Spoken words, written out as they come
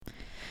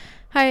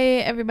Hi,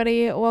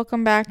 everybody.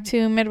 Welcome back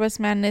to Midwest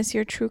Madness,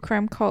 your true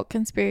crime cult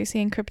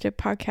conspiracy encrypted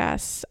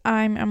podcast.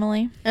 I'm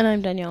Emily. And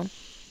I'm Danielle.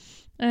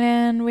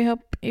 And we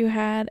hope you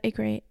had a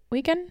great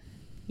weekend.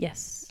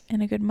 Yes.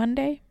 And a good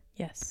Monday.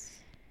 Yes.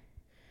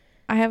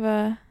 I have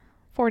a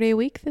 4-day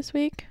week this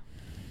week.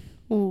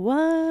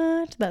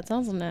 What? That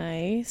sounds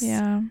nice.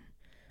 Yeah.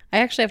 I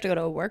actually have to go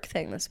to a work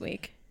thing this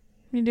week.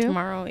 You do?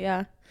 Tomorrow,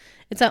 yeah.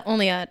 It's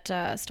only at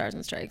Stars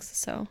and Strikes,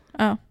 so.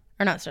 Oh.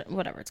 Or not,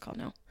 whatever it's called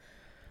now.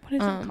 What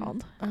is it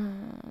called?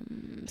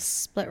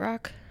 Split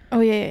Rock.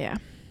 Oh, yeah.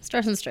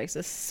 Stars and Strikes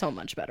is so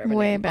much better.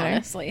 Way better.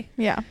 Honestly.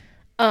 Yeah.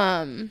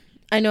 I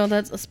know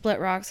that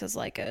Split Rocks is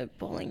like a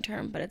bowling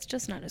term, but it's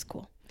just not as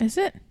cool. Is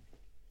it?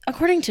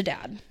 According to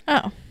Dad.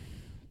 Oh.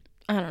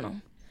 I don't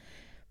know.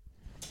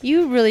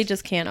 You really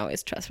just can't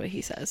always trust what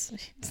he says.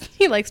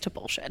 He likes to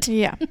bullshit.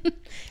 Yeah.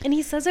 And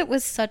he says it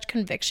with such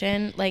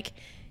conviction, like,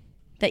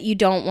 that you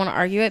don't want to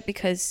argue it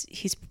because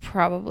he's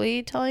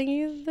probably telling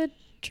you the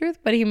truth,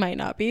 but he might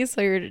not be. So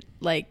you're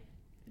like,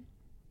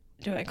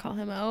 do I call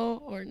him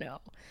out or no?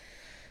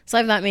 So I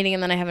have that meeting,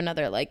 and then I have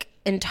another, like,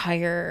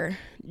 entire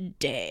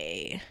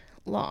day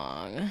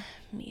long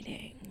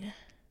meeting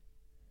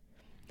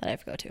that I have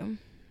to go to.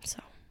 So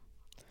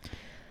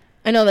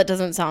I know that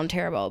doesn't sound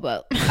terrible,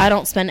 but I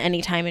don't spend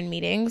any time in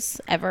meetings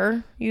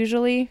ever,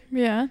 usually.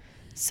 Yeah.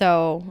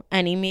 So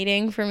any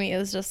meeting for me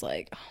is just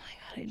like, oh my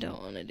God, I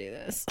don't want to do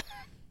this.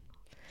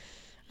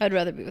 I'd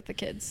rather be with the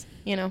kids,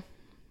 you know?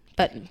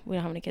 But we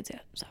don't have any kids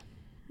yet, so.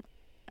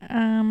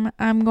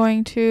 I'm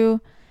going to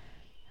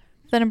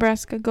the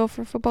Nebraska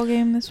Gopher football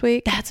game this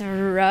week. That's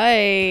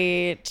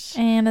right.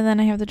 And then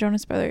I have the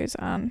Jonas Brothers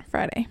on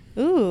Friday.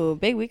 Ooh,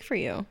 big week for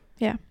you.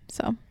 Yeah,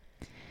 so.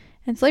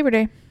 It's Labor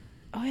Day.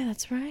 Oh, yeah,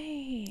 that's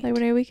right.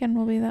 Labor Day weekend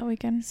will be that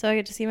weekend. So I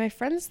get to see my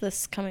friends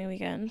this coming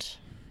weekend.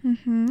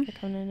 Mm-hmm. They're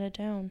coming into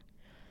town.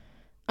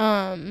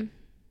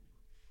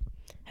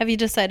 Have you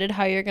decided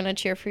how you're going to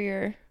cheer for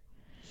your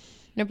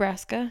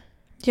Nebraska?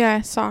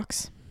 Yeah,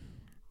 socks.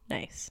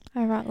 Nice.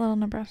 I brought little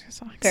Nebraska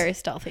socks. Very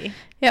stealthy.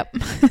 Yep.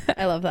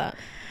 I love that.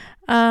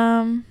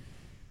 Don't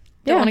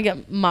want to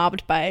get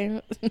mobbed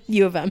by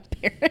U of M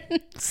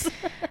parents.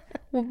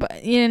 Well,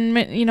 but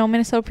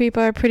Minnesota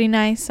people are pretty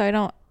nice, so I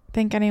don't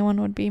think anyone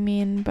would be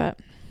mean, but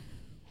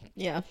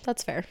yeah,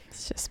 that's fair.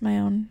 It's just my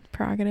own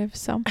prerogative,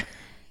 so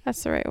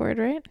that's the right word,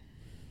 right?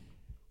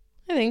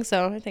 I think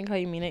so. I think how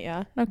you mean it,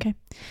 yeah. Okay.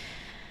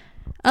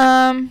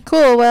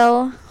 Cool.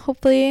 Well,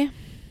 hopefully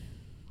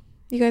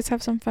you guys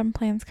have some fun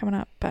plans coming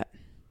up, but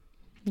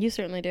you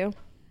certainly do.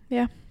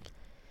 Yeah.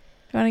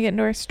 You want to get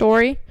into our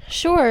story?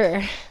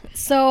 Sure.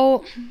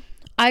 So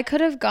I could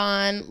have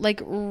gone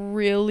like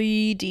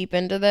really deep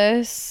into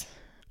this.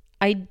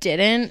 I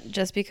didn't,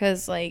 just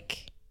because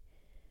like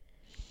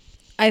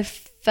I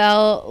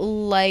felt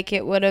like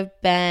it would have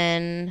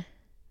been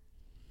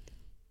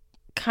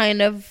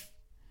kind of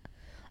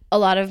a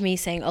lot of me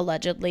saying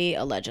allegedly.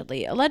 So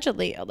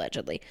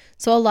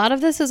a lot of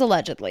this is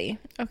allegedly.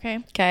 Okay.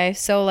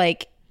 So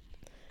like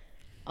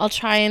I'll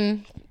try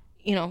and,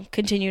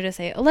 continue to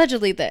say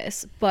allegedly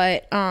this,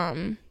 but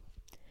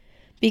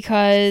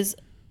because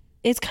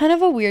it's kind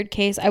of a weird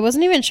case. I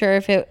wasn't even sure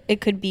if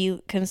it could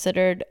be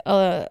considered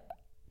a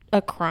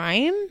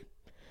crime,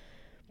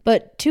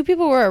 but 2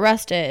 people were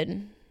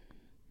arrested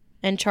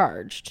and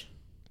charged.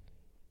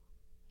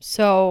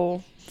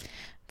 So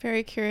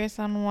very curious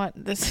on what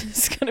this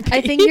is going to be.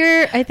 I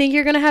think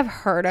you're going to have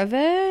heard of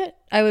it.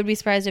 I would be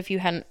surprised if you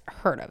hadn't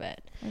heard of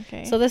it.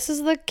 Okay. So this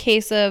is the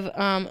case of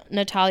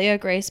Natalia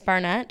Grace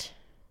Barnett.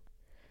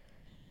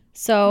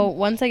 So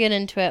once I get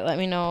into it, let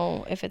me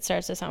know if it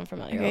starts to sound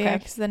familiar. Okay. Yeah,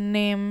 because the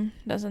name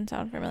doesn't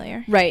sound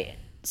familiar. Right.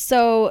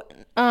 So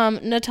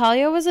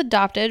Natalia was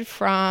adopted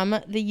from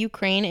the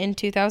Ukraine in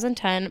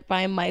 2010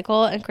 by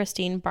Michael and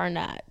Christine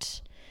Barnett.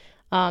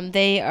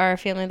 They are a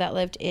family that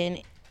lived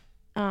in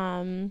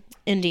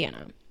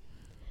Indiana.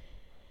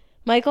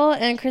 Michael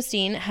and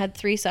Christine had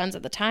 3 sons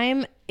at the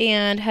time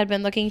and had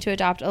been looking to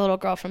adopt a little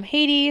girl from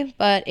Haiti,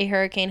 but a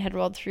hurricane had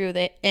rolled through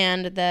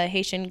and the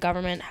Haitian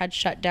government had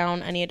shut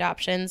down any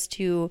adoptions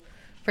to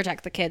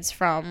protect the kids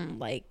from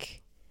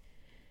like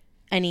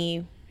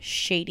any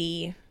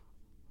shady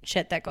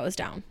shit that goes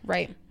down,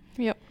 right?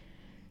 Yep.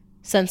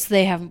 Since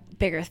they have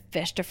bigger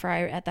fish to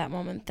fry at that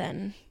moment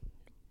than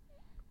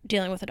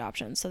dealing with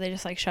adoptions, so they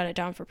just like shut it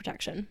down for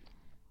protection.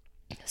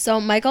 So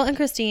Michael and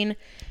Christine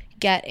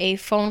get a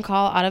phone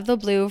call out of the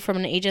blue from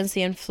an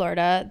agency in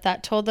Florida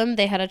that told them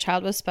they had a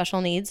child with special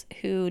needs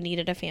who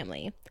needed a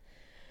family.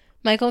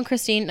 Michael and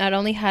Christine not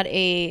only had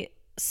a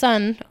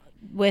son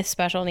with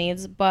special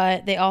needs,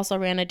 but they also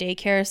ran a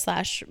daycare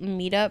 /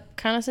 meetup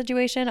kind of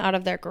situation out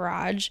of their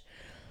garage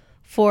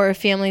for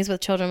families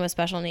with children with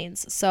special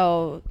needs.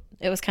 So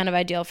it was kind of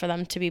ideal for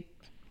them to be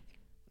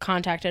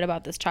contacted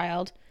about this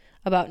child,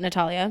 about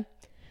Natalia.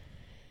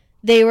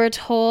 They were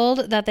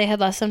told that they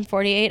had less than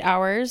 48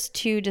 hours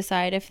to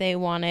decide if they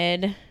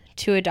wanted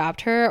to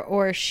adopt her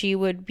or she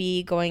would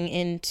be going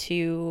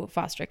into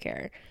foster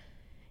care.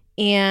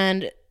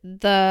 And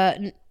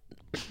one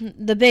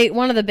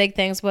of the big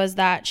things was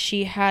that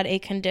she had a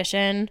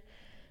condition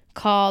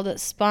called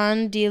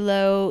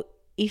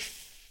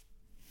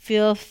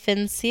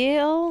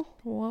spondyloepiphyseal.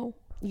 Whoa.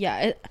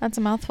 Yeah, That's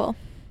a mouthful.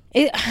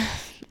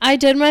 I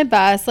did my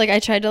best. Like, I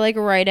tried to like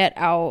write it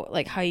out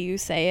like how you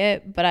say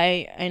it, but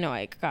I know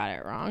I got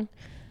it wrong.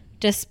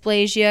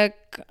 Dysplasia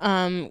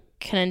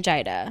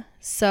congita.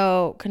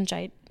 So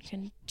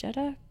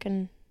congita.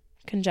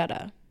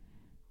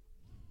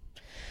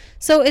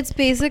 So it's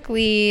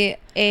basically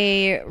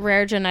a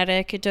rare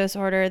genetic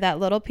disorder that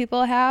little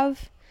people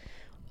have,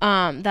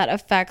 that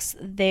affects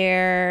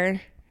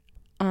their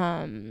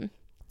long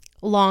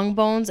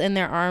bones in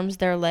their arms,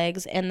 their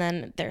legs, and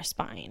then their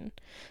spine.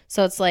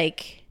 So it's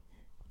like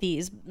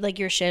these, like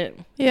your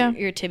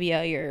your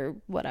tibia, your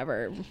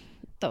whatever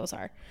those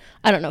are.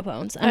 I don't know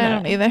bones. I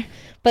don't either.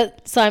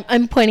 But so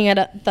I'm pointing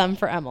at them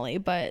for Emily.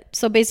 But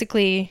so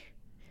basically,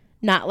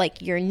 not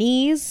like your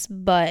knees,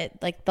 but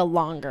like the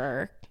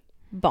longer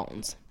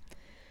bones.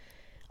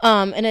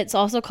 And it's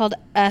also called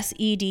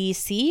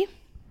SEDC.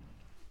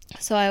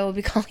 So I will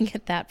be calling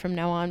it that from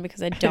now on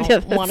because I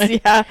don't want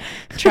to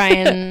try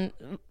and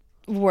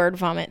word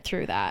vomit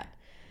through that.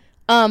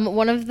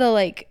 One of the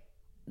like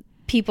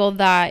people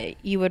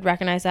that you would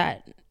recognize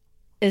that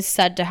is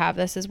said to have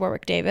this is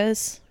Warwick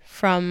Davis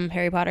from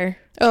Harry Potter.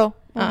 Oh,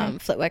 okay.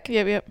 Flitwick.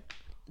 Yep.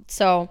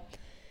 So,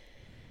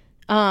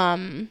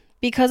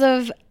 because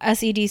of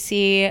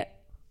SEDC,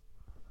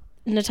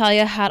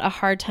 Natalia had a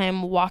hard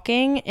time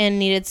walking and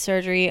needed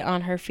surgery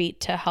on her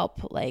feet to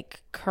help like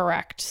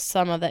correct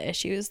some of the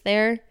issues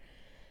there.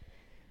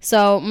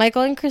 So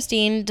Michael and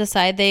Christine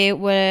decide they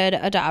would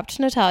adopt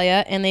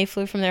Natalia, and they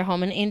flew from their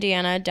home in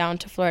Indiana down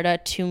to Florida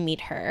to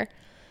meet her.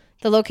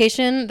 The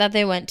location that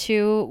they went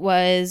to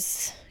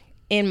was,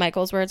 in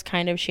Michael's words,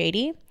 kind of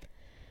shady.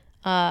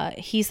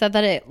 He said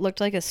that it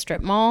looked like a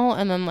strip mall,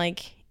 and then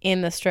like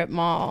in the strip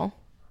mall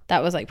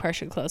that was like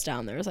partially closed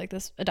down, there was like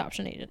this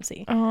adoption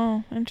agency.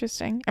 Oh,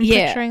 interesting. I'm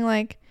picturing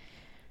like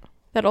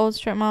that old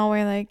strip mall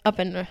where like up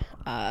in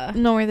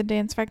where the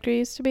dance factory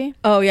used to be.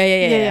 Oh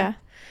yeah.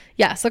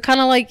 So kind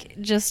of like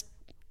just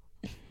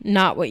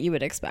not what you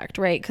would expect,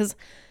 right? Because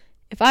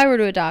if I were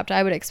to adopt,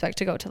 I would expect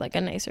to go to like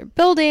a nicer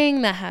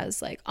building that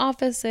has like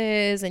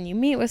offices and you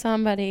meet with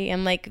somebody,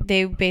 and like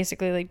they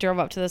basically like drove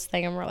up to this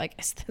thing and were like,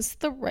 is this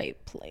the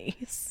right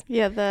place?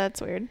 Yeah,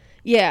 that's weird.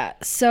 Yeah.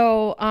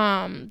 So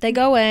they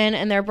go in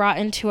and they're brought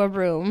into a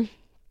room,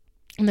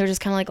 and they're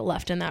just kind of like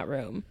left in that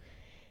room.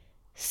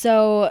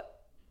 So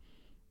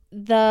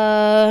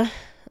the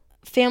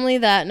family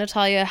that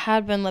Natalia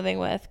had been living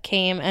with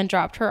came and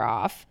dropped her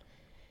off,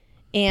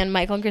 and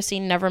Michael and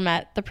Christine never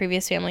met the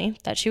previous family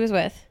that she was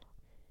with.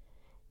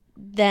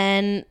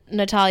 Then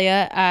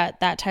Natalia at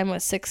that time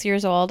was 6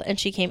 years old, and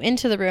she came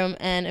into the room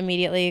and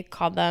immediately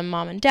called them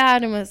mom and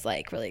dad and was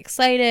like really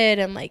excited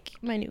and like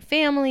my new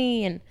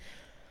family and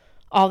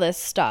all this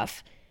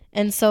stuff.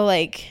 And so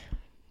like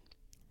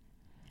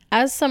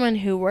as someone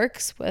who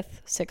works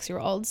with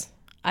 6-year-olds,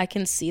 I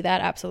can see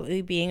that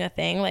absolutely being a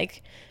thing,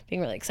 like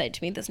being really excited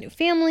to meet this new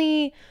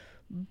family,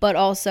 but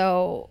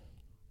also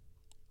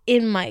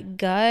in my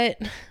gut,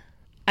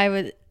 I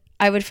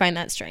would find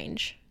that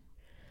strange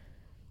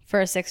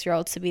for a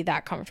 6-year-old to be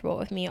that comfortable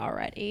with me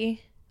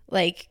already.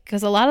 Like,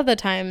 because a lot of the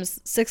times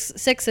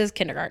six is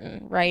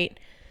kindergarten, right?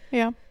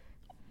 Yeah.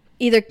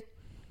 Either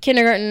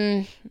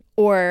kindergarten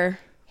or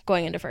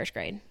going into first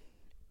grade.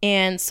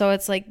 And so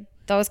it's like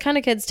those kind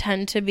of kids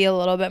tend to be a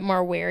little bit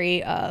more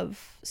wary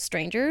of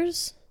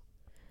strangers.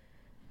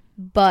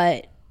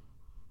 But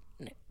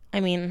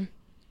I mean,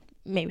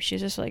 maybe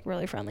she's just like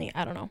really friendly.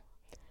 I don't know.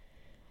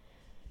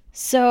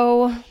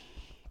 So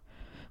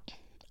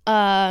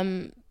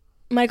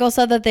Michael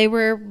said that they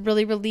were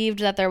really relieved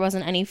that there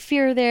wasn't any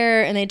fear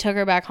there, and they took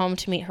her back home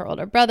to meet her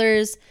older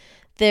brothers.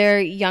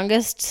 Their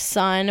youngest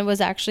son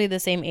was actually the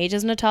same age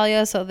as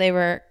Natalia, so they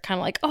were kind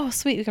of like, oh,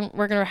 sweet,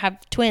 we're going to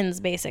have twins,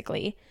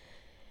 basically.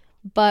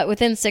 But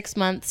within 6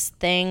 months,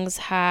 things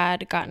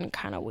had gotten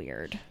kind of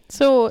weird.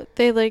 So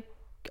they met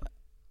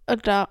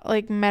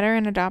her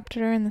and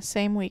adopted her in the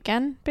same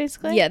weekend,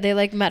 basically? Yeah, they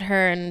met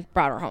her and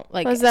brought her home.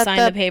 Was that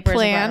signed the papers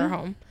plan? And brought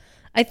her home.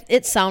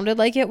 It sounded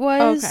like it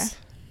was. Okay.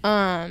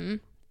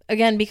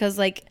 Again, because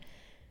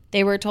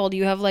they were told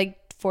you have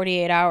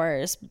 48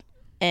 hours,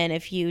 and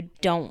if you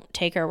don't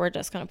take her, we're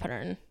just going to put her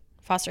in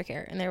foster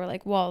care. And they were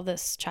like, well,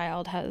 this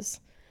child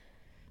has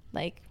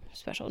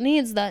special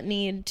needs that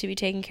need to be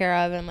taken care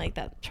of, and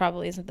that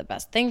probably isn't the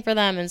best thing for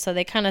them. And so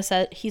they kind of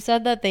he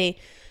said that they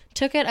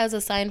took it as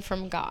a sign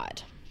from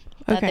God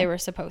that they were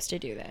supposed to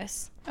do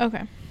this.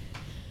 Okay.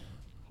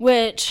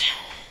 Which,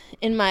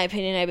 in my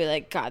opinion, I'd be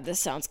like, God, this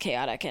sounds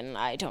chaotic, and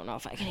I don't know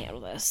if I can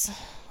handle this.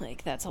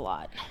 That's a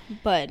lot.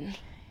 But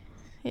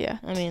yeah,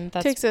 I mean,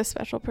 that takes a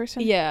special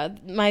person. Yeah,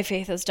 my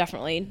faith is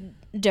definitely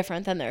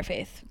different than their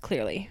faith,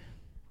 clearly.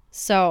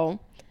 So,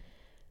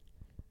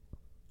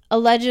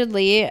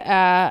 allegedly,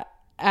 at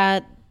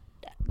that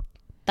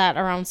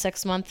around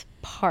 6-month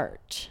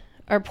point,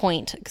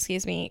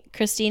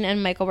 Christine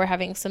and Michael were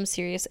having some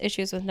serious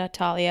issues with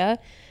Natalia,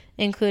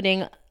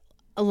 including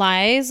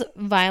lies,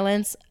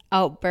 violence,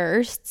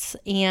 outbursts,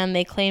 and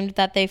they claimed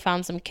that they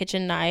found some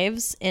kitchen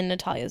knives in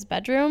Natalia's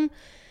bedroom.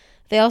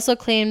 They also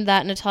claimed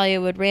that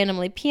Natalia would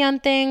randomly pee on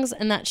things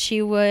and that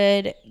she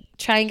would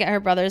try and get her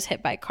brothers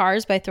hit by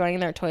cars by throwing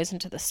their toys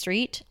into the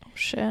street. Oh,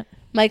 shit.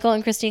 Michael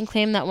and Christine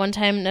claimed that one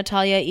time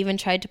Natalia even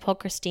tried to pull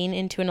Christine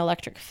into an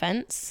electric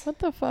fence. What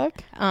the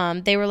fuck?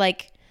 They were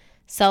like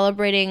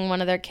celebrating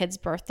one of their kids'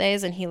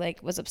 birthdays, and he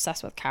like was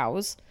obsessed with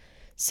cows.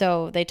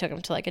 So they took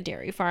him to like a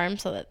dairy farm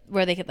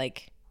where they could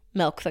like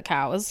milk the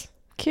cows.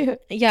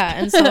 Cute. Yeah,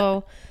 and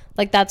so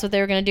like that's what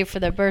they were going to do for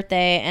their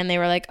birthday, and they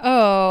were like,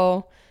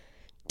 "Oh,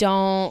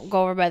 don't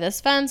go over by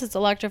this fence. It's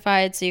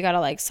electrified, so you got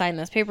to like sign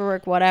this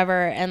paperwork,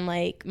 whatever." And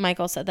like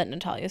Michael said that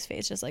Natalia's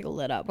face just like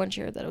lit up when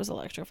she heard that it was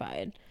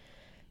electrified.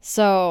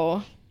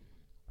 So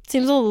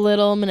seems a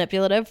little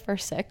manipulative for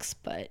 6,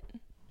 but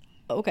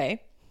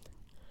okay.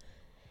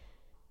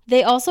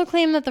 They also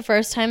claim that the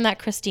first time that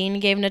Christine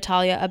gave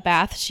Natalia a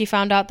bath, she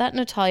found out that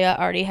Natalia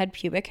already had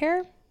pubic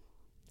hair.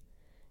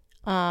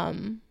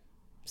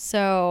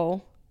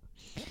 So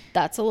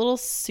that's a little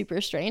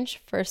super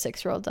strange for a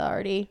 6-year-old to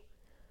already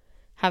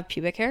have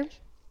pubic hair.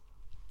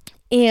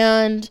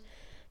 And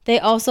they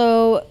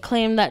also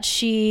claim that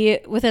she,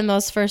 within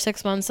those first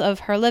 6 months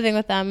of her living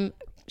with them,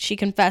 she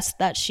confessed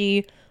that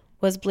she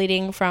was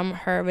bleeding from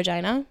her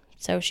vagina.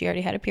 So she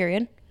already had a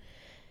period.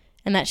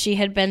 And that she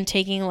had been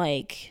taking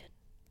like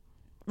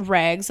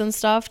rags and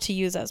stuff to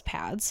use as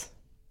pads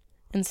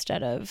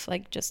instead of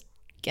like just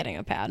getting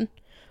a pad,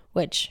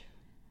 which,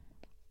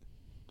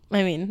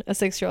 I mean, a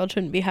 6-year-old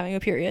shouldn't be having a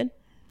period.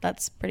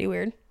 That's pretty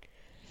weird.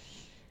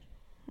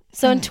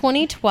 So in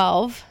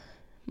 2012,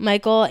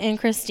 Michael and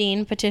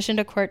Christine petitioned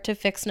a court to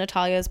fix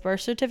Natalia's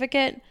birth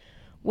certificate,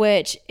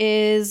 which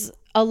is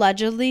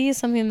allegedly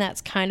something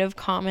that's kind of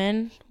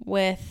common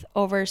with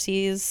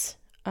overseas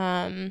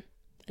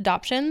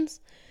adoptions,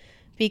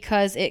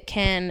 because it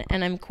can,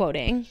 and I'm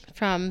quoting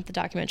from the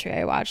documentary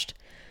I watched,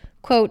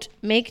 quote,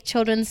 make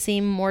children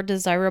seem more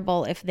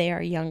desirable if they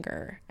are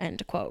younger,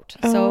 end quote.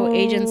 So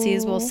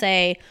agencies will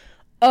say,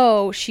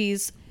 oh,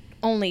 she's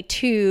only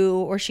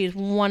 2 or she's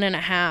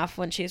 1.5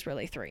 when she's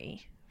really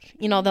 3.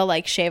 You know, they'll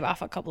like shave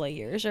off a couple of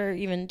years or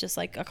even just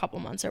like a couple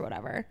months or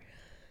whatever.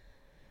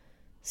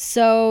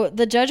 So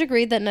the judge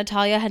agreed that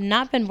Natalia had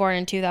not been born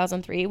in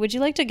 2003. Would you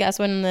like to guess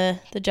when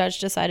the judge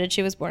decided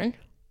she was born?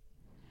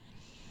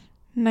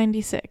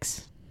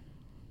 96.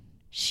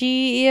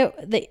 The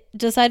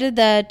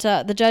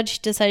judge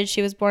decided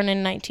she was born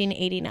in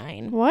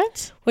 1989.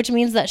 What? Which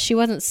means that she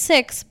wasn't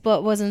 6,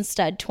 but was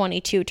instead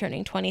 22,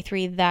 turning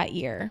 23 that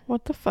year.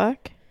 What the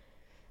fuck?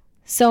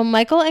 So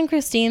Michael and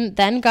Christine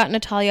then got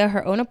Natalia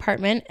her own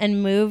apartment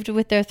and moved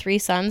with their 3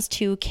 sons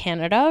to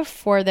Canada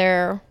for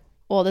their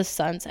oldest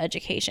son's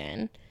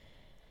education.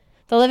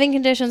 The living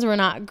conditions were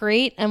not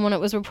great, and when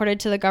it was reported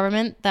to the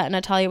government that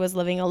Natalia was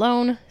living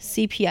alone,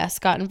 CPS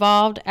got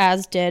involved,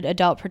 as did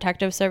Adult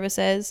Protective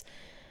Services.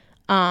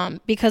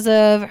 Because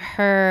of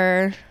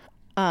her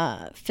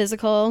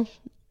physical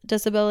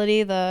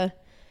disability, the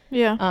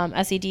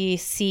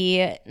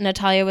SEDC,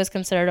 Natalia was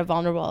considered a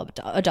vulnerable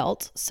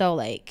adult. So,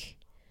 like,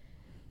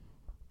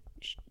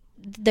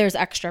 there's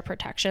extra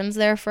protections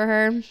there for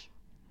her.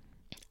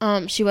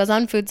 She was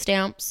on food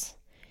stamps,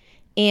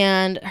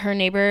 and her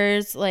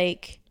neighbors,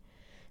 like,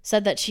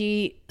 said that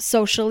she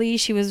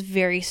was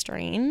very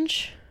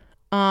strange.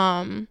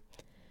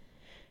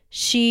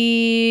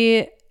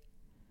 She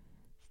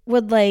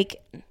would like,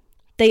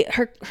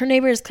 her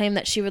neighbors claimed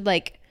that she would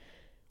like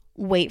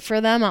wait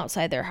for them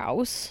outside their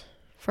house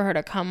for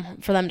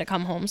them to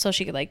come home so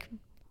she could like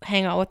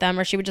hang out with them,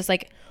 or she would just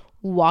like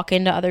walk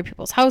into other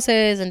people's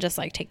houses and just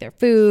like take their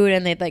food,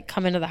 and they'd like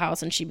come into the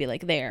house and she'd be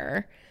like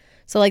there.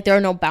 So like there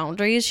are no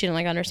boundaries. She didn't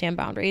like understand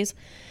boundaries.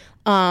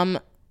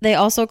 They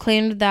also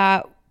claimed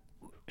that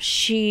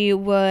she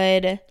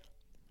would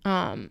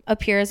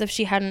appear as if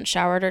she hadn't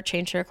showered or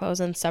changed her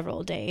clothes in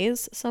several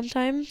days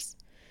sometimes.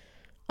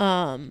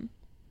 And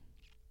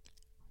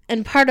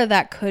part of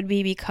that could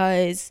be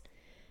because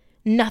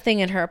nothing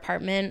in her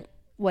apartment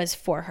was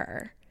for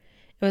her.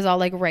 It was all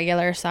like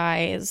regular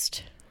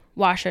sized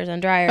washers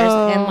and dryers.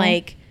 And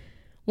like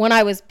when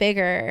I was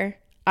bigger,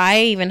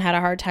 I even had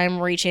a hard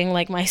time reaching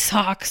like my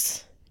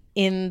socks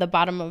in the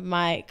bottom of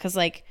because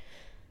like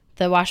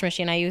the washing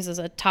machine I use is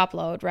a top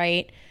load,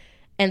 right?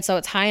 And so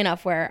it's high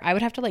enough where I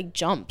would have to like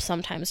jump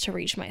sometimes to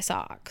reach my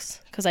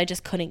socks because I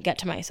just couldn't get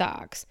to my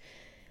socks.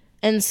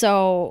 And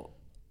so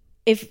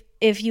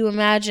if you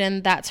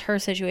imagine that's her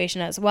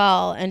situation as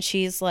well, and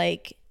she's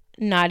like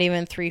not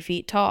even 3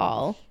 feet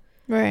tall,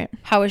 right?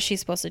 How is she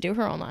supposed to do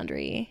her own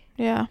laundry?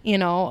 Yeah. You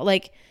know,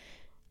 like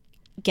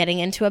getting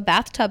into a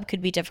bathtub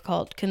could be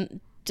difficult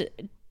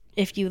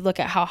if you look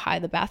at how high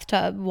the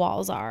bathtub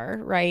walls are,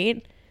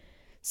 right?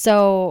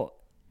 So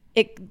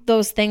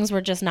those things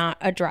were just not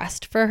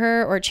addressed for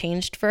her or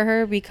changed for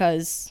her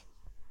because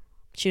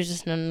she was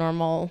just in a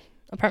normal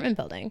apartment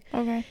building.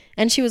 Okay.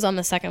 And she was on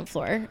the 2nd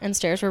floor, and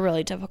stairs were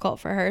really difficult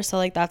for her. So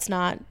like that's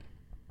not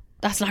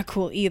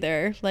cool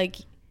either. Like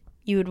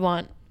you would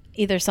want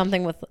either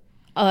something with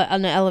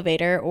an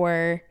elevator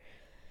or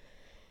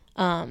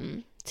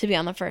to to be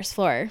on the first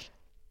floor.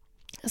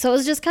 So it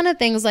was just kind of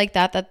things like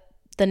that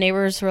the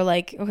neighbors were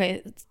like,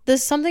 okay,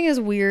 something is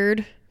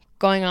weird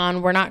going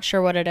on. We're not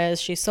sure what it is.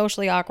 She's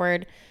socially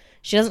awkward.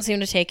 She doesn't seem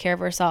to take care of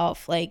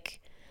herself. Like,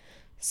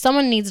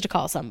 someone needs to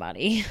call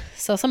somebody.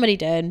 So somebody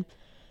did.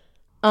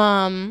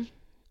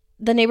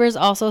 The neighbors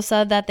also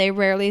said that they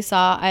rarely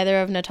saw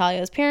either of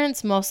Natalia's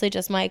parents, mostly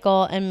just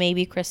Michael and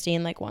maybe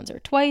Christine like once or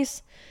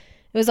twice.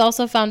 It was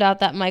also found out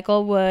that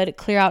Michael would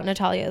clear out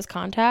Natalia's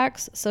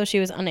contacts, so she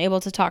was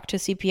unable to talk to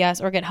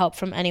CPS or get help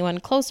from anyone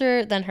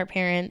closer than her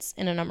parents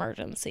in an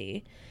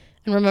emergency.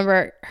 And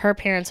remember, her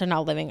parents are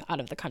now living out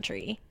of the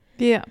country.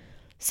 Yeah.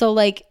 So,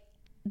 like,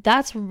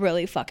 that's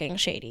really fucking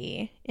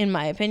shady, in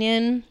my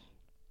opinion,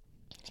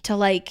 to,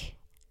 like,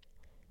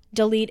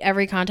 delete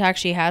every contact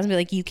she has and be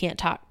like, you can't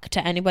talk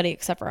to anybody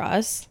except for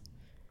us.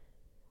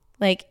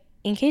 Like,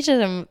 in case of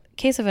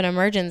an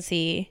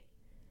emergency,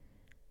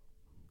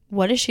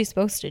 what is she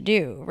supposed to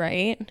do,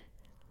 right?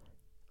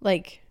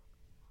 Like,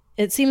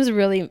 it seems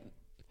really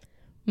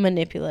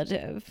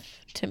manipulative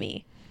to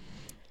me.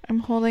 I'm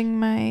holding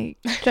my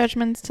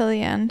judgments till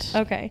the end.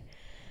 Okay.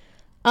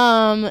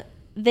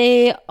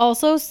 They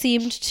also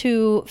seemed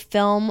to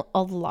film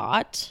a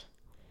lot.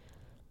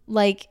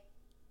 Like,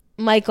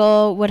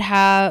 Michael would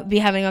be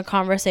having a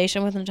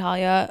conversation with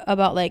Natalia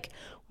about, like,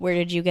 where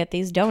did you get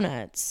these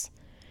donuts?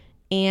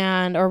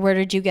 Or where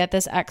did you get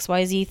this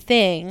XYZ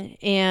thing?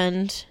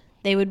 And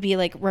they would be,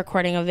 like,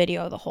 recording a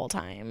video the whole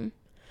time,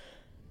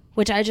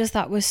 which I just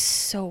thought was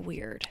so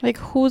weird. Like,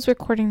 who's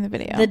recording the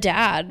video? The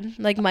dad.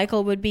 Like,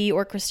 Michael would be,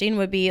 or Christine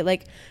would be,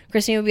 like,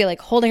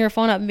 holding her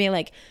phone up and being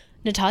like,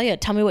 Natalia,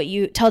 tell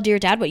your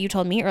dad what you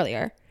told me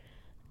earlier.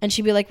 And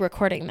she'd be, like,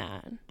 recording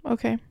that.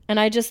 Okay. And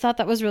I just thought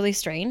that was really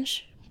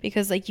strange.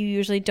 Because, like, you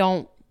usually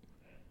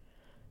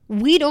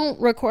we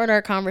don't record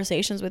our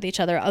conversations with each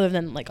other other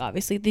than, like,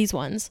 obviously these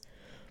ones.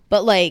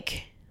 But,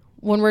 like,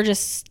 when we're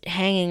just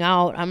hanging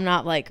out, I'm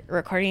not, like,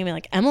 recording and being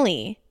like,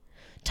 Emily,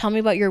 tell me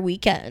about your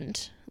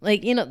weekend.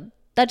 Like, you know,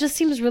 that just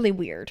seems really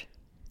weird.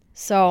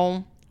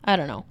 So, I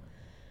don't know.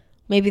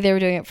 Maybe they were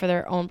doing it for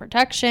their own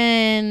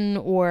protection,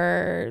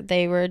 or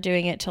they were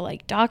doing it to,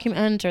 like,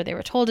 document, or they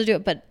were told to do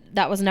it. But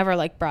that was never,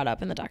 like, brought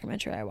up in the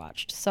documentary I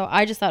watched. So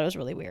I just thought it was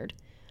really weird.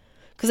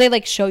 Because they,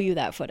 like, show you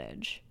that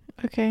footage.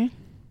 Okay.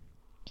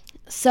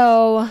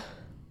 So,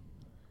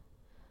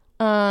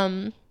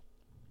 after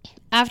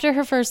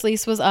her first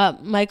lease was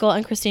up, Michael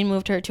and Christine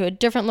moved her to a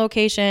different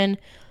location,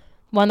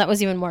 one that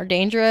was even more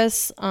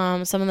dangerous.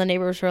 Some of the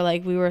neighbors were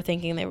like, we were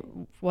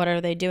thinking, what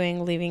are they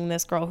doing, leaving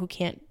this girl who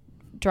can't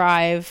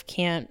drive,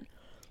 can't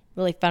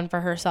really fend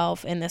for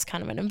herself in this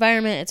kind of an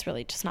environment? It's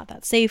really just not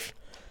that safe,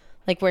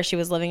 like where she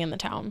was living in the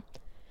town.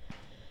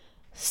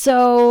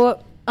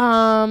 So,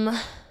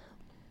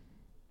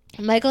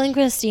 Michael and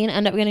Christine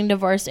end up getting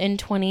divorced in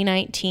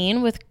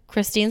 2019, with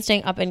Christine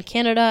staying up in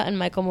Canada and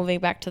Michael moving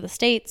back to the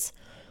States,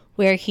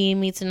 where he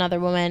meets another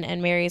woman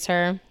and marries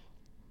her.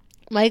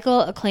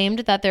 Michael claimed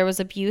that there was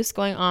abuse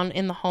going on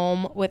in the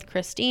home with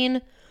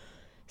Christine,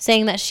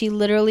 saying that she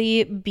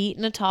literally beat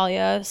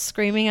Natalia,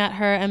 screaming at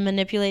her and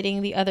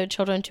manipulating the other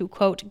children to,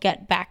 quote,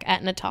 get back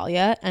at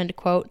Natalia, end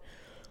quote,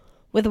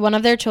 with one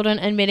of their children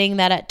admitting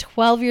that at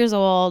 12 years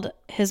old,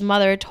 his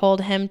mother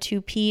told him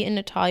to pee in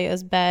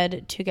Natalia's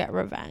bed to get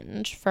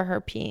revenge for her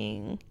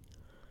peeing,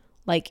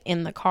 like,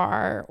 in the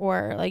car,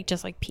 or, like,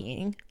 just, like,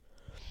 peeing.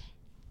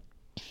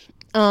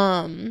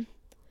 It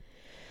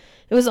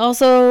was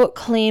also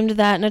claimed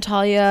that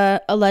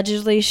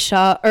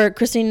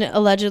Christine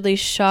allegedly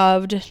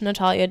shoved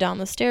Natalia down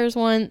the stairs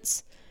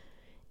once.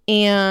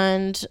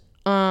 And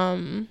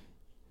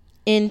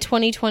in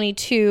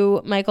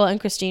 2022, Michael and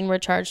Christine were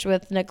charged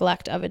with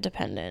neglect of a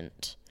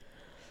dependent.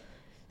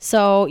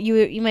 So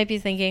you might be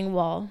thinking,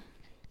 well,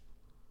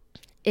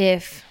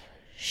 if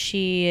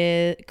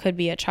she could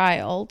be a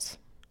child,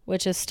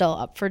 which is still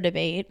up for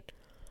debate,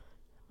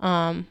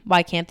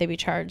 why can't they be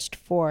charged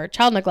for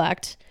child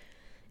neglect?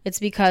 It's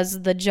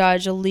because the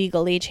judge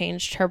legally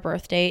changed her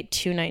birth date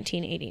to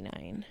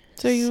 1989.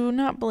 So you're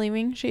not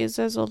believing she is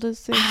as old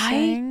as they're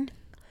saying?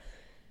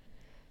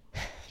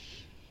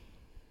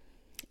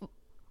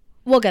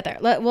 We'll get there.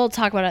 We'll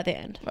talk about it at the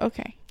end.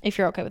 Okay. If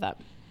you're okay with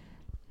that.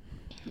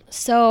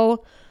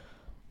 So,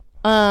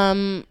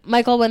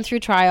 Michael went through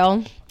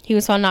trial. He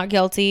was found not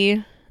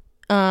guilty.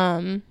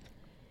 And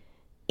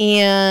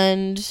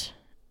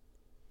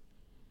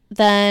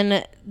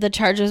then the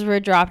charges were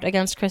dropped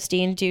against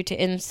Christine due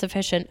to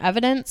insufficient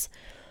evidence.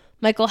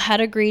 Michael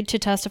had agreed to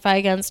testify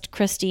against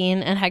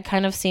Christine and had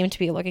kind of seemed to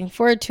be looking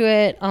forward to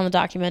it on the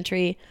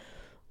documentary.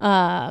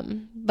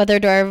 But their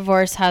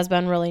divorce has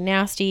been really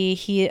nasty.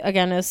 He,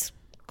 again, is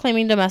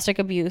claiming domestic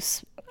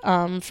abuse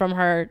from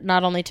her,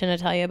 not only to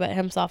Natalia, but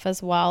himself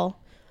as well,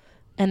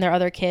 and their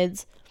other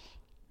kids.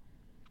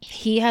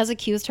 He has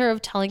accused her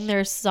of telling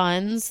their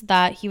sons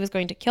that he was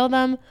going to kill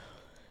them,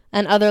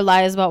 and other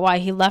lies about why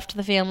he left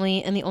the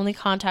family, and the only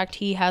contact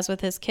he has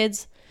with his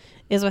kids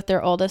is with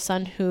their oldest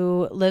son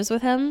who lives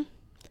with him.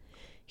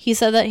 He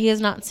said that he has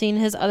not seen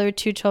his other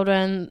two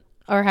children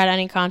or had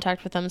any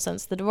contact with them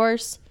since the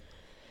divorce.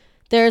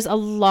 There's a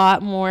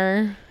lot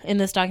more in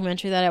this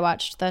documentary that I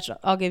watched that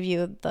I'll give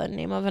you the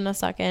name of in a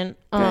second.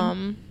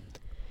 Good.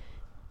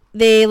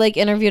 They like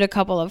interviewed a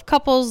couple of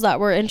couples that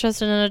were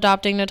interested in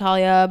adopting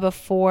Natalia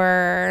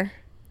before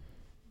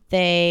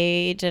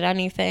they did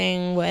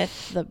anything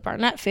with the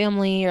Barnett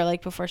family, or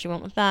like before she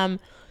went with them.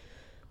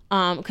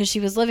 Because she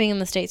was living in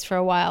the States for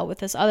a while with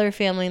this other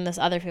family, and this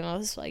other family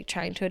was like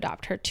trying to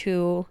adopt her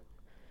to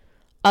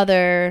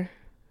other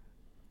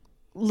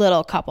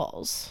little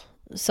couples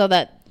so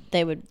that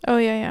they would,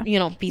 you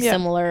know, be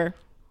similar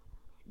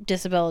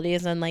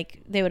disabilities, and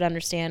like they would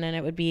understand, and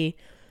it would be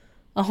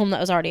a home that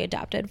was already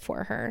adapted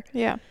for her.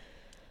 Yeah.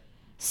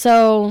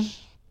 So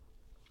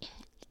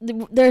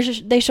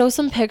they show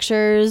some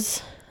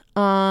pictures,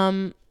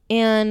 and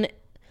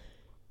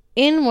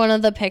in one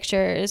of the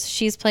pictures,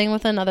 she's playing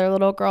with another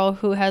little girl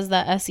who has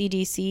the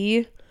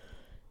SEDC,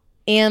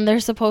 and they're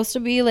supposed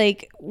to be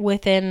like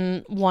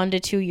within 1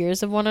 to 2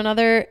 years of one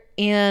another,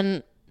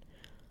 and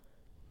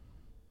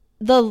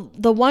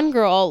the one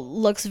girl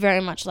looks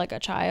very much like a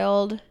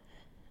child.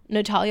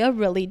 Natalia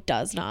really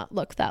does not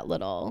look that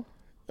little.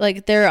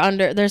 Like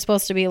they're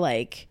supposed to be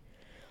like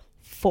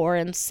 4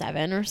 and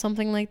 7 or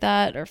something like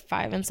that, or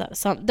 5 and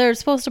 7. They're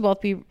supposed to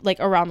both be like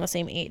around the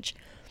same age.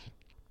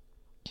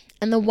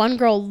 And the one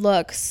girl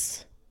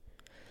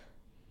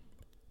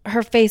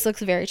her face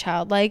looks very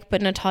childlike,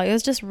 but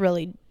Natalia's just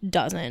really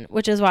doesn't,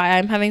 which is why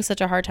I'm having such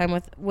a hard time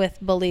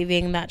with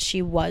believing that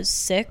she was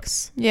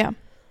 6. Yeah.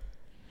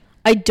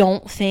 I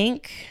don't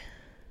think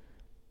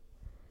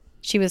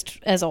she was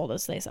as old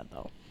as they said,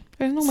 though.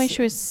 There's no way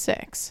she was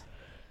 6.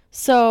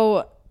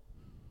 So,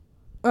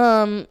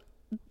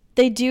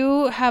 they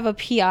do have a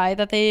PI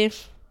that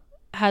they've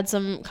had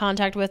some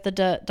contact with,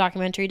 the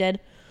documentary did,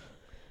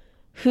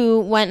 who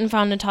went and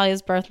found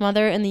Natalia's birth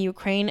mother in the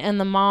Ukraine, and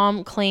the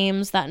mom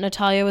claims that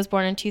Natalia was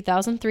born in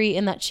 2003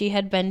 and that she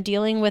had been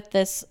dealing with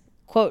this,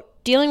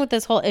 quote, dealing with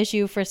this whole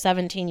issue for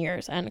 17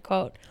 years, end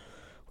quote,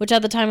 which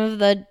at the time of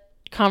the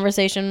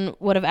conversation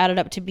would have added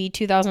up to be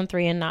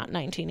 2003 and not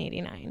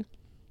 1989.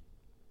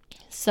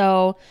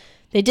 So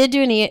they did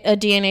do a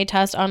DNA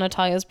test on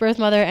Natalia's birth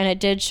mother, and it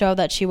did show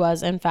that she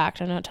was, in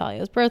fact,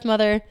 Natalia's birth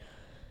mother.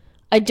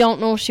 I don't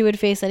know if she would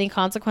face any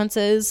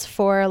consequences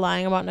for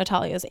lying about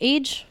Natalia's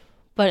age,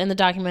 but in the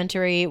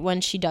documentary,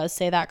 when she does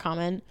say that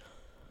comment,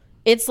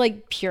 it's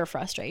like pure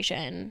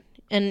frustration.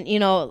 And, you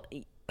know,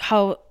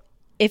 how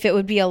if it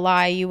would be a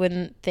lie, you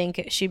wouldn't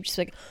think she'd just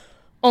be like,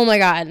 oh my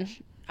God,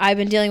 I've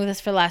been dealing with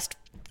this for the last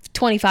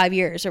 25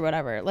 years or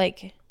whatever.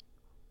 Like,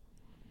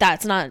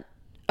 that's not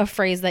a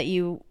phrase that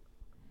you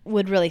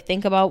would really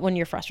think about when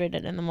you're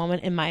frustrated in the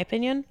moment, in my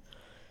opinion.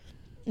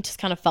 It just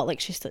kind of felt like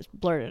she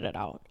blurted it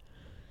out.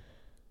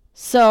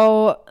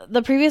 So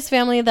the previous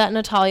family that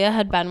Natalia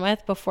had been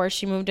with before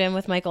she moved in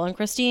with Michael and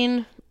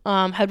Christine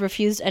had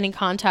refused any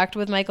contact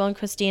with Michael and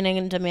Christine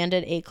and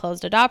demanded a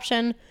closed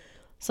adoption.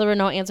 So there were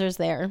no answers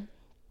there.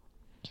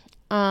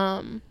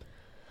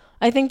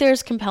 I think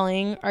there's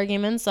compelling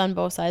arguments on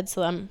both sides,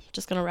 so I'm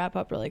just going to wrap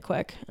up really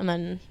quick and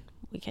then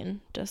we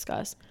can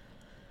discuss.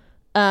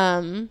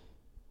 So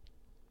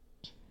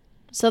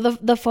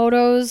the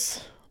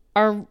photos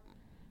are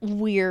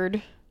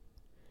weird,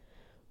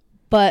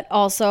 but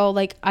also,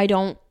 like, I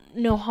don't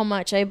know how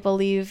much I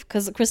believe,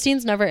 because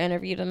Christine's never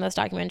interviewed in this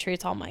documentary.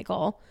 It's all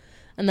Michael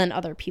and then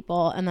other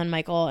people, and then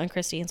Michael and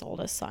Christine's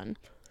oldest son.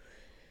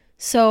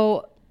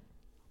 So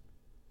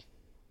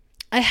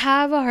I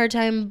have a hard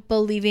time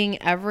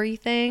believing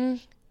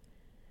everything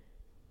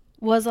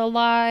was a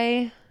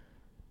lie,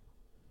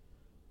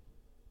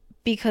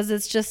 because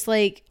it's just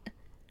like,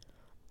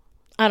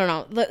 I don't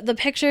know. The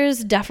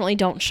pictures definitely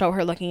don't show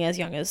her looking as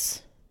young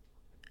as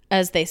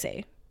they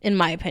say, in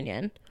my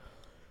opinion.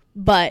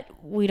 But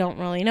we don't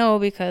really know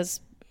because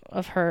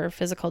of her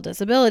physical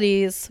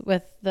disabilities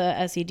with the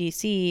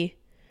SEDC.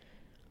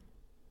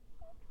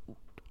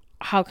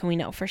 How can we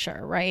know for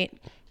sure, right?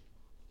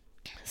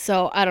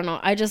 So, I don't know.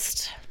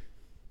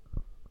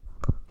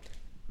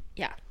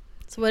 Yeah.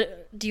 So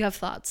what do you have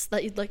thoughts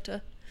that you'd like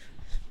to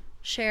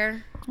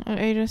share?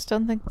 I just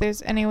don't think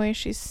there's any way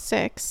she's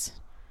 6.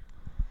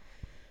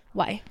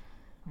 Why?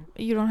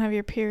 You don't have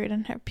your period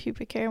and have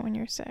pubic hair when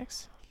you're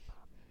 6.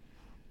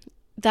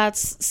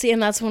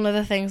 And that's one of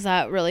the things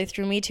that really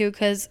threw me too,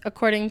 because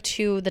according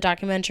to the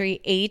documentary,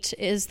 8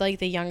 is like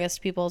the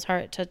youngest people's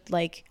heart to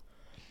like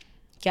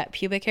get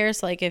pubic hair.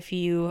 So like if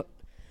you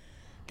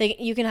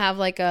can have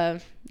like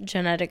a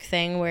genetic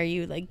thing where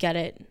you like get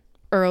it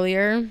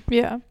earlier.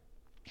 Yeah.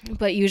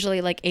 But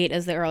usually like 8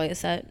 is the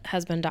earliest that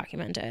has been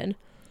documented.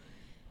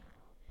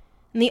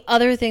 And the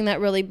other thing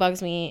that really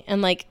bugs me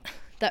and like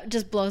that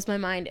just blows my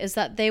mind is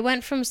that they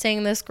went from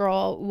saying this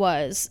girl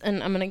was,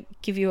 and I'm going to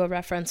give you a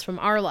reference from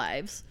our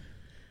lives.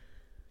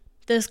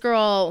 This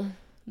girl,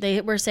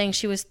 they were saying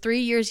she was 3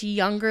 years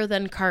younger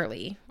than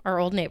Carly, our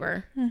old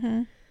neighbor.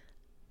 Mm-hmm.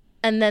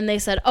 And then they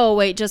said, oh,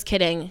 wait, just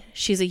kidding.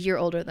 She's a year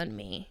older than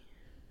me.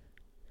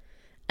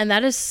 And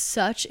that is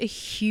such a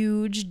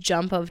huge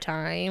jump of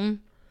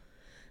time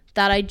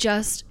that I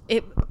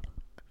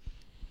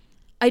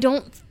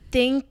don't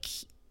think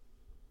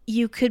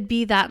you could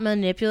be that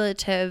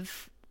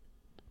manipulative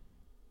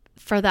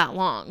for that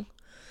long.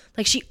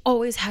 Like, she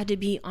always had to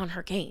be on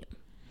her game.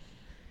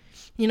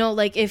 You know,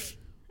 like, if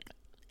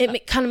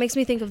it kind of makes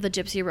me think of the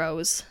Gypsy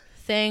Rose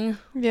thing.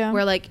 Yeah.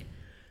 Where, like,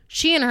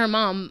 she and her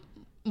mom,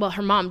 well,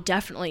 her mom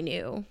definitely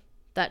knew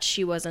that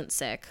she wasn't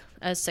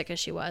as sick as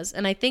she was.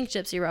 And I think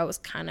Gypsy Rose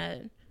kind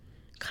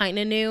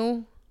of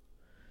knew.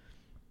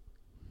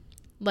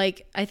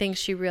 Like, I think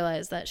she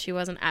realized that she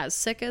wasn't as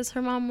sick as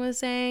her mom was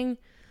saying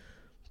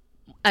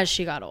as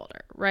she got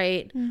older,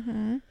 right?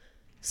 Mm-hmm.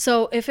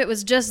 So if it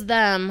was just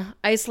them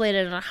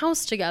isolated in a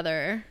house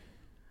together,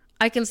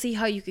 I can see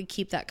how you could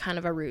keep that kind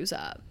of a ruse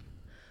up.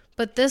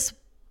 But this,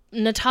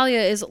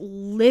 Natalia is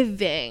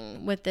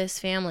living with this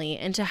family,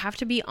 and to have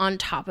to be on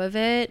top of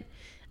it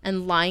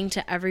and lying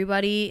to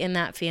everybody in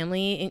that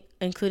family,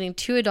 including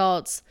 2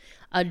 adults,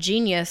 a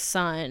genius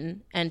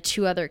son, and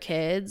 2 other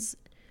kids,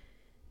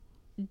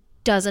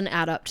 doesn't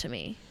add up to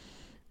me.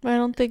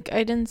 I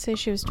didn't say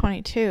she was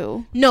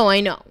 22. No, I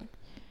know.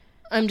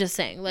 I'm just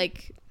saying,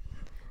 like,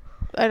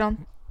 I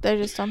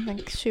just don't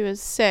think she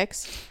was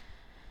 6.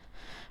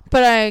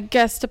 But I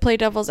guess to play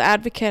devil's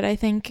advocate, I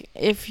think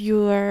if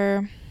you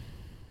are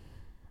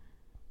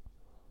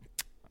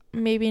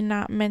maybe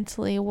not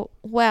mentally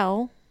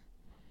well,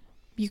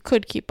 you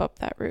could keep up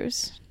that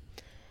ruse.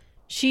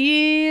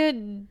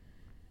 She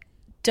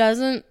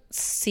doesn't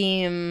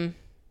seem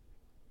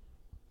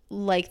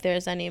like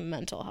there's any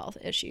mental health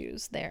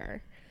issues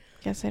there.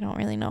 Guess I don't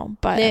really know,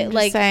 but I'm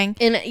just saying,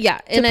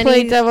 to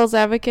play devil's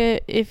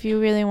advocate, if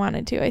you really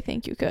wanted to, I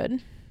think you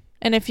could.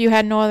 And if you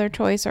had no other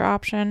choice or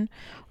option,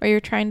 or you're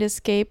trying to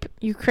escape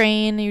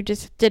Ukraine, you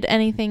just did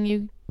anything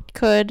you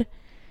could,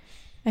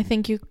 I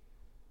think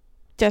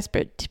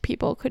desperate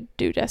people could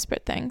do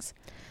desperate things.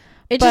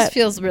 It just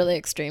feels really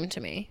extreme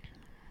to me.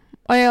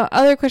 My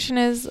other question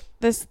is,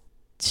 this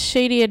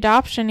shady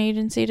adoption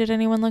agency, did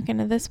anyone look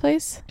into this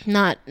place?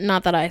 Not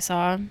that I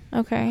saw.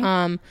 Okay.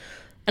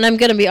 And I'm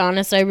gonna be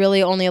honest, I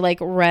really only like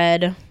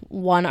read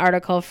one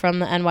article from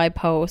the NY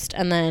Post,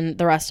 and then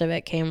the rest of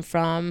it came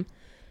from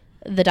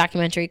the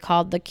documentary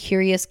called The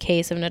Curious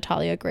Case of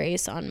Natalia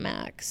Grace on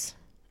Max.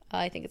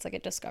 I think it's like a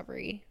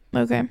Discovery.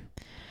 Okay.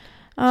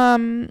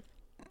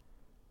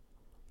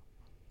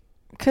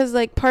 Because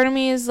like part of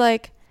me is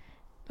like,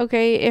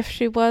 okay, if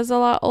she was a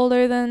lot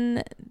older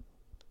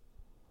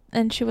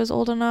and she was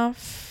old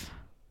enough,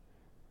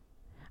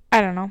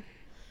 I don't know.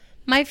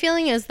 My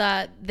feeling is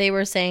that they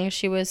were saying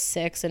she was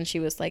 6 and she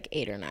was like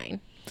 8 or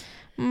 9.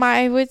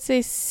 I would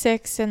say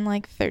 6 and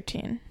like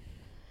 13.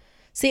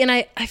 See, and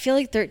I feel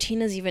like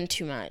 13 is even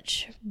too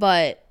much,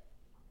 but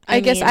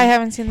I guess I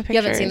haven't seen the pictures.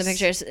 You haven't seen the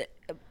pictures.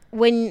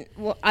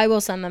 I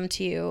will send them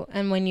to you,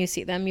 and when you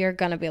see them, you're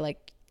gonna be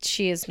like,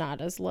 she is not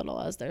as little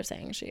as they're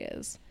saying she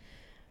is,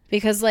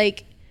 because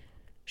like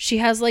she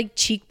has like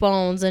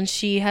cheekbones and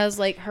she has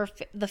like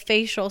the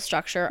facial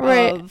structure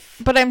of.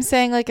 But I'm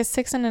saying like a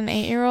 6 and an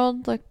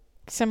 8-year-old look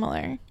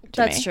similar.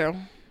 That's true.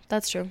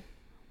 That's true.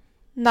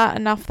 Not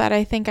enough that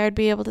I think I'd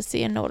be able to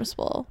see a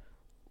noticeable.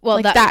 Well,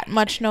 like that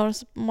much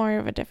more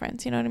of a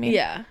difference. You know what I mean?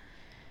 Yeah.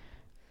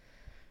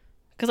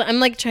 Because I'm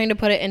like trying to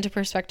put it into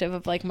perspective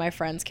of like my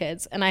friends'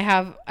 kids, and I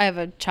have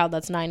a child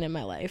that's 9 in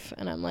my life,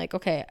 and I'm like,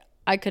 okay,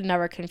 I could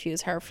never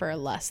confuse her for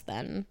less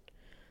than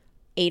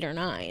 8 or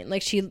 9.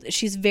 Like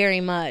she's very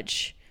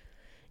much.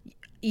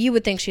 You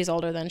would think she's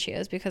older than she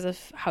is because of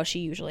how she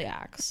usually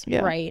acts,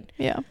 right?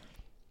 Yeah.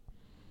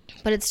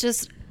 But it's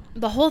just,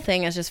 the whole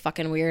thing is just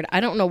fucking weird. I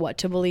don't know what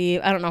to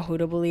believe. I don't know who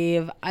to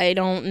believe. I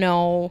don't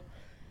know.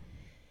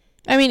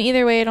 I mean,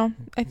 either way,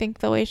 I think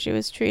the way she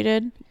was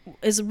treated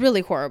is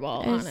really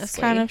horrible, honestly. It's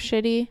kind of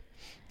shitty.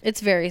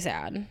 It's very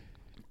sad.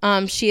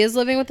 She is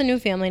living with a new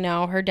family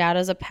now. Her dad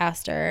is a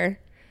pastor,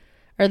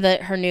 or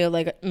her new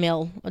like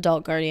male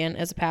adult guardian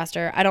is a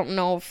pastor. I don't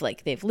know if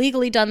like they've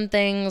legally done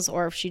things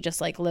or if she just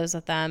like lives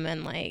with them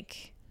and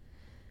like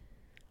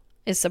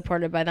is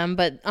supported by them.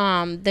 But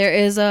there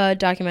is a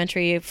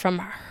documentary from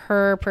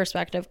her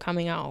perspective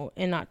coming out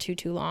in not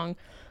too long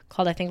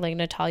called, I think, like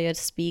Natalia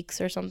Speaks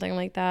or something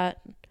like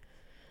that.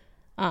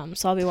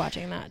 So I'll be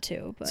watching that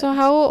too. But so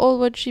how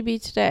old would she be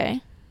today?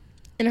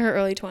 In her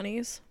early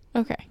 20s.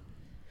 Okay.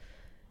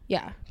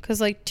 Yeah, because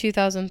like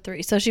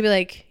 2003. So she'd be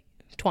like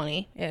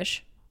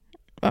 20-ish.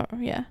 Oh,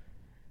 yeah.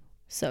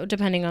 So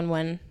depending on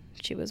when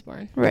she was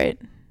born. Right.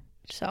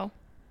 So.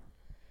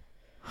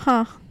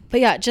 Huh. But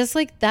yeah, just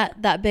like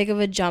that big of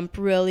a jump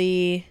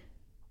really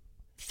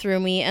threw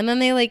me. And then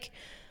they like,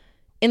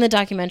 in the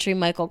documentary,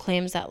 Michael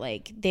claims that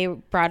like they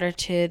brought her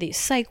to these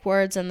psych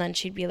wards and then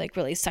she'd be like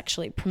really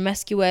sexually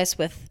promiscuous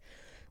with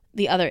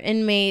the other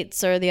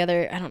inmates or the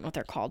other, I don't know what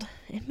they're called.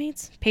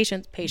 Inmates?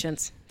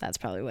 Patients. That's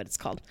probably what it's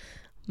called.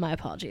 My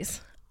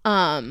apologies.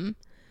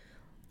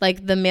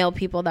 Like the male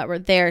people that were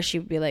there, she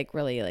would be like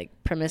really like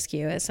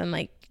promiscuous and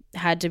like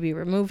had to be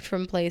removed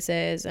from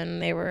places, and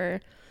they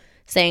were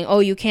saying, oh,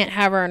 you can't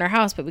have her in our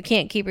house, but we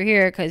can't keep her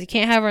here because you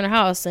can't have her in our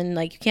house, and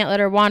like you can't let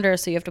her wander,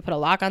 so you have to put a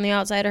lock on the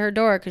outside of her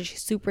door because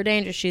she's super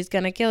dangerous, she's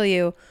gonna kill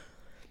you.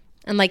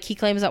 And like he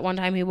claims that one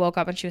time he woke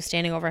up and she was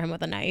standing over him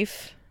with a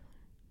knife.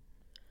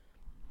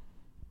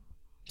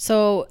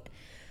 So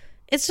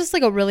it's just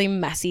like a really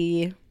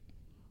messy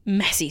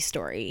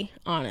story,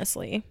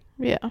 honestly.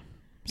 Yeah.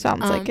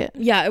 Sounds like it.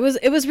 Yeah, it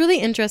was really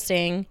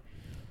interesting.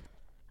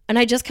 And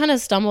I just kind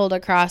of stumbled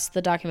across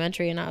the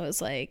documentary and I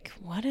was like,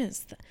 what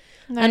is that?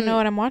 I know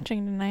what I'm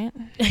watching tonight.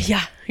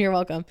 Yeah, you're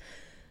welcome.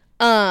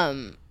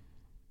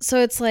 So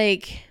it's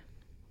like,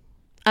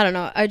 I don't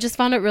know. I just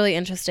found it really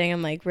interesting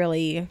and like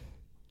really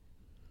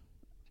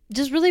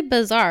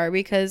bizarre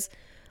because,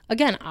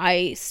 again,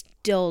 I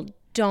still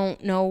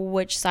don't know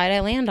which side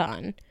I land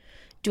on.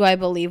 Do I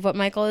believe what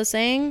Michael is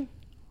saying?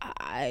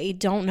 I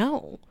don't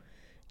know.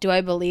 Do I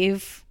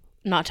believe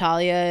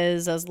Natalia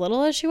is as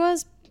little as she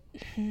was?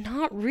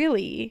 Not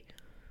really.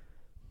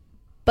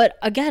 But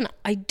again,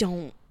 I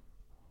don't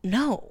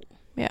know.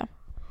 Yeah.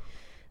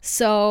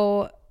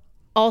 So,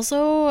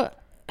 also,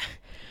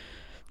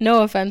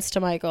 no offense to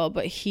Michael,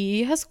 but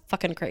he has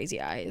fucking crazy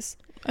eyes.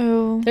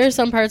 Oh. There's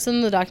some parts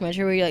in the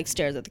documentary where he like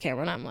stares at the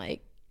camera and I'm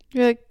like,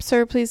 you're like,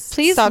 sir, please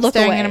stop look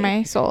staring away. into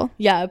my soul.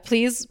 Yeah,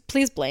 please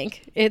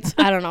blink. It's,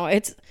 I don't know.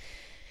 It's,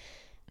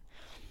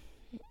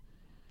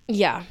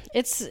 yeah,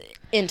 it's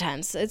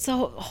intense. It's a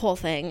whole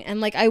thing.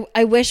 And like,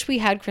 I wish we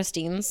had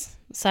Christine's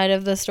side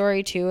of the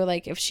story too,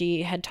 like if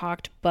she had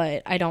talked,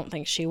 but I don't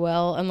think she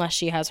will unless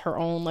she has her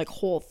own like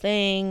whole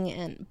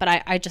thing. But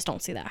I just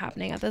don't see that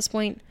happening at this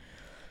point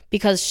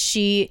because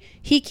he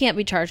can't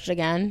be charged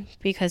again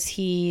because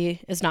he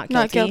is not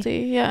guilty. Not guilty,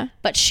 yeah.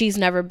 But she's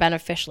never been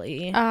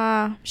officially,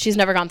 she's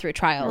never gone through a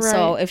trial. Right.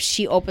 So if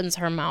she opens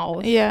her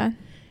mouth, yeah,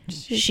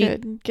 she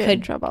could get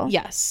in trouble.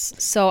 Yes.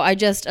 So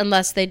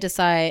unless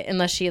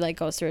she like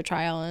goes through a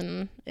trial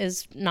and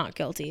is not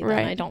guilty,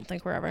 then I don't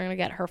think we're ever going to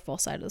get her full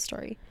side of the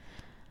story.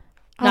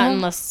 Not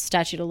unless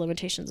statute of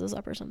limitations is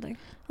up or something.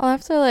 I'll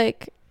have to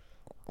like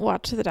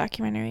watch the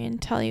documentary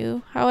and tell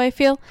you how I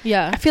feel.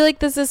 Yeah. I feel like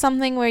this is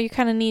something where you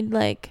kind of need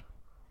like,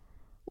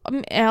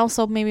 and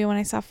also maybe when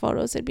I saw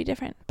photos it'd be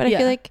different. But I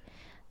feel like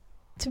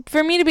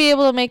for me to be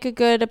able to make a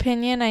good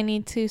opinion, I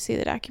need to see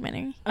the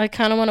documentary. I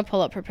kind of want to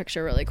pull up her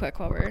picture really quick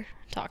while we're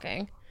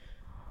talking.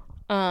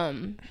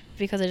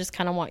 Because I just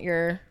kind of want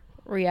your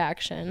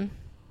reaction.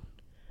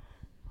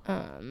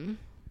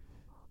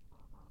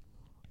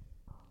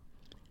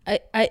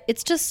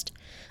 It's just,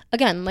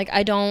 again, like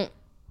I don't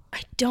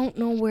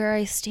know where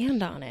I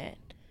stand on it.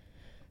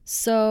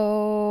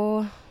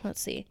 So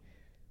let's see.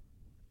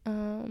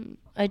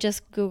 I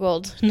just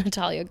Googled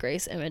Natalia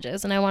Grace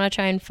images and I want to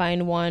try and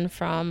find one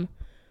from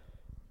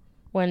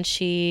when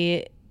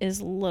she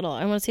is little.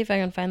 I want to see if I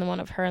can find the one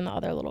of her and the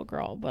other little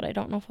girl, but I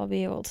don't know if I'll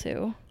be able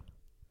to.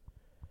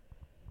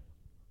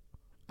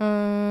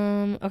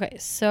 Okay,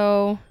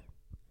 so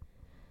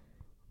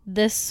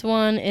this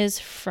one is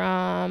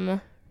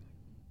from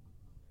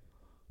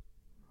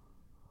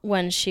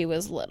when she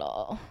was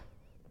little.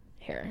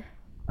 Here.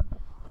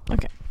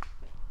 Okay.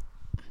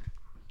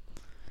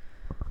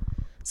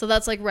 So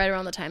that's like right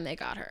around the time they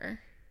got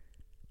her.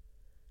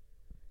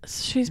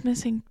 She's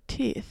missing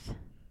teeth.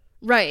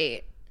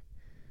 Right.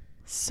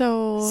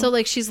 So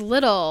like she's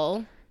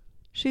little.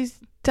 She's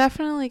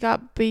definitely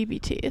got baby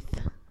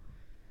teeth.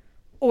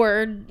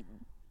 Or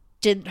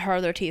did her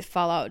other teeth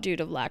fall out due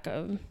to lack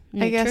of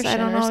nutrition? I guess I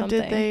don't know.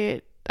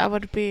 Something? That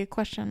would be a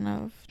question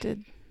of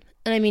did.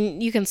 And I mean,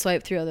 you can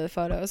swipe through other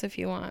photos if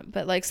you want,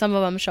 but like some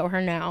of them show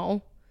her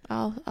now.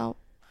 I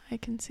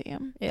can see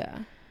them. Yeah.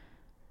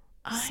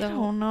 I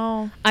don't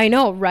know. I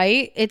know,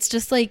 right? It's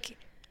just like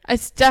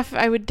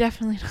I would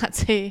definitely not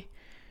say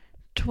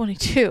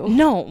 22.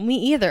 No, me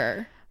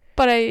either.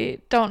 But I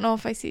don't know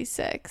if I see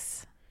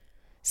 6.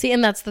 See,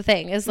 and that's the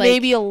thing is like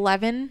maybe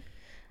 11.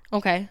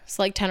 Okay,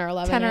 so like 10 or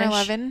 11. 10 or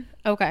 11.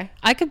 Okay,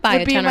 I could buy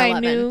a 10 or 11.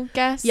 Would be my new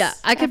guess. Yeah,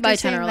 I could buy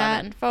 10 or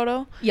 11 that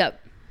photo. Yep,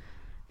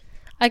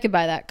 I could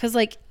buy that because,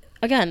 like,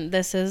 again,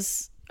 this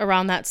is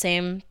around that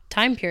same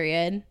time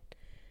period.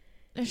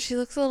 And she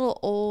looks a little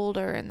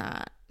older in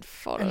that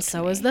photo. And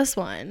so is this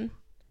one.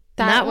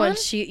 That one?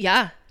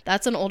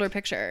 That's an older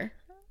picture.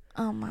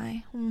 Oh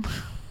my.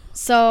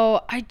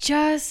 So I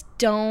just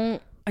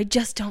don't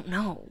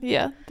know.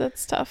 Yeah,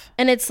 that's tough.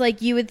 And it's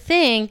like you would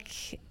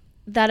think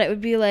that it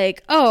would be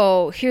like,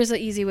 oh, here's an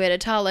easy way to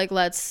tell. Like,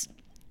 let's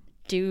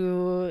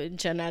do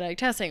genetic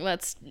testing.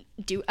 Let's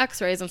do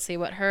x-rays and see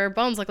what her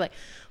bones look like.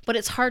 But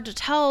it's hard to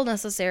tell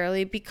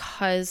necessarily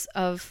because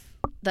of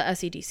the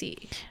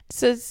SEDC.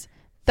 Does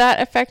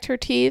that affect her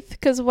teeth?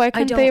 Because why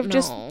couldn't they have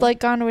just like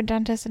gone to a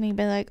dentist and he'd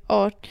be like,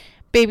 oh,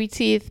 baby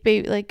teeth,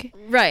 baby, like,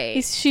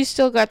 right? She's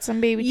still got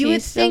some baby teeth. You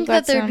would think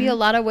that there'd be a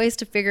lot of ways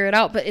to figure it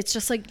out, but it's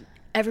just like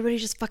everybody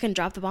just fucking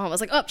dropped the bomb. I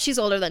was like, oh, she's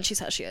older than she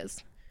says she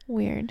is.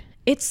 Weird.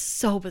 It's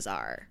so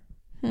bizarre.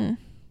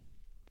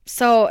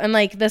 So, and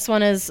like this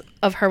one is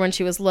of her when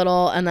she was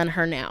little and then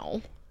her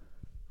now.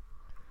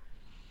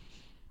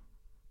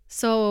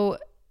 So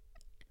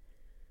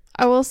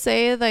I will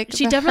say, like,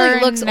 she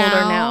definitely looks older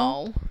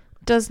now.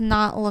 Does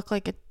not look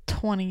like a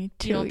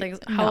 22. You don't think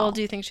so? How old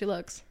do you think she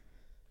looks?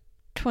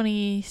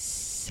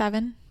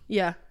 27.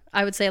 Yeah,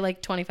 I would say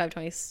like 25,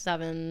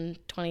 27,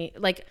 20,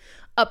 like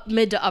up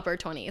mid to upper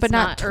 20s. But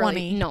not 20.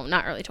 Early, no,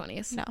 not early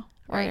 20s. No.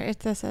 Right. Or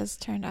this has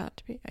turned out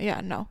to be.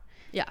 Yeah, no.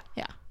 Yeah.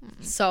 Yeah.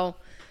 So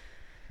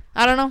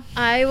I don't know.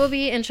 I will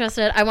be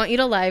interested. I want you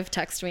to live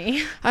text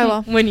me. I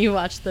will. When you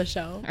watch the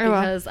show. I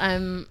will. Because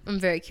I'm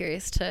very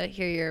curious to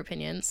hear your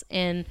opinions.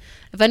 And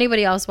if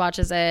anybody else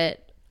watches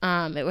it,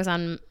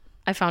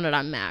 I found it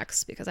on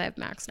Max because I have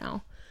Max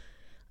now.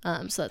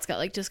 So that's got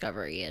like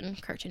Discovery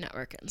and Cartoon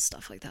Network and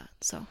stuff like that.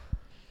 So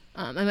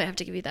I might have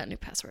to give you that new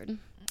password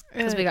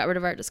because we got rid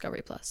of our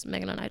Discovery Plus.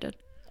 Megan and I did.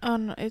 Oh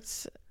no,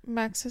 it's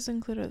Max is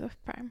included with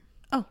Prime.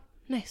 Oh,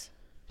 nice.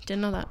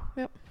 Didn't know that.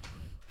 Yep.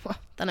 Well,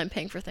 then I'm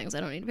paying for things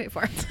I don't need to pay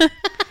for.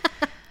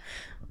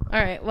 All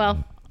right.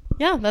 Well,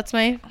 yeah, that's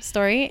my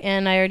story,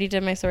 and I already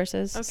did my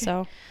sources. Okay.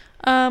 So,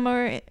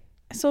 our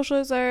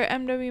socials are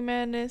MW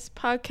Madness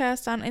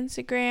Podcast on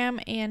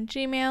Instagram and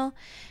Gmail,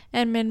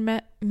 and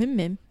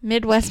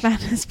Midwest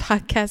Madness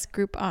Podcast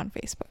group on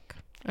Facebook.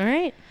 All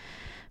right.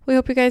 We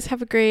hope you guys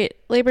have a great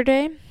Labor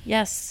Day.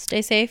 Yes.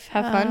 Stay safe.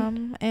 Have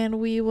fun. And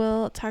we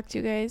will talk to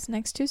you guys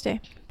next Tuesday.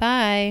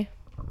 Bye.